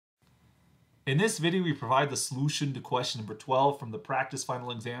In this video, we provide the solution to question number 12 from the practice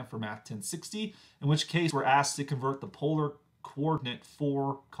final exam for Math 1060, in which case we're asked to convert the polar coordinate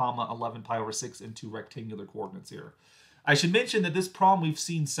 4, 11 pi over 6 into rectangular coordinates here. I should mention that this problem we've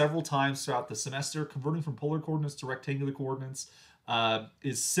seen several times throughout the semester. Converting from polar coordinates to rectangular coordinates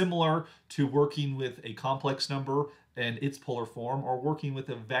is similar to working with a complex number and its polar form, or working with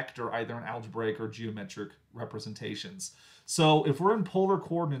a vector either in algebraic or geometric representations. So if we're in polar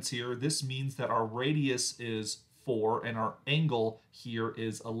coordinates here, this means that our radius is 4 and our angle here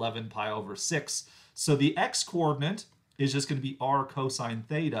is 11 pi over 6. So the x-coordinate is just going to be r cosine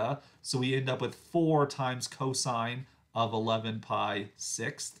theta, so we end up with 4 times cosine of 11 pi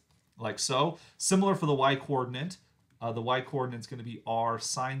sixth, like so. Similar for the y-coordinate. The y-coordinate is going to be r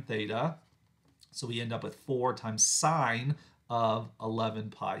sine theta, so we end up with 4 times sine of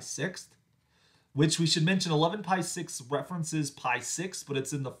 11 pi sixth, which we should mention 11 pi 6 references pi 6, but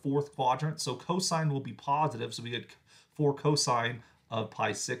it's in the fourth quadrant, so cosine will be positive, so we get 4 cosine of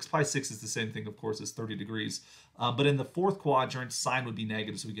pi 6. Pi 6 is the same thing, of course, as 30 degrees. But in the fourth quadrant, sine would be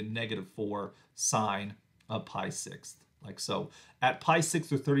negative, so we get negative 4 sine of pi 6, like so. At pi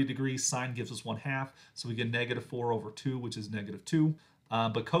 6 or 30 degrees, sine gives us 1/2, so we get negative 4 over 2, which is negative 2.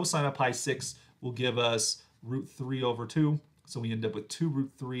 But cosine of pi 6 will give us root 3 over 2, so we end up with 2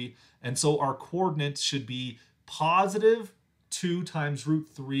 root 3. And so our coordinates should be positive 2 times root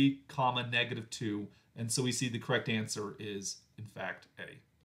 3 comma negative 2. And so we see the correct answer is, in fact, A.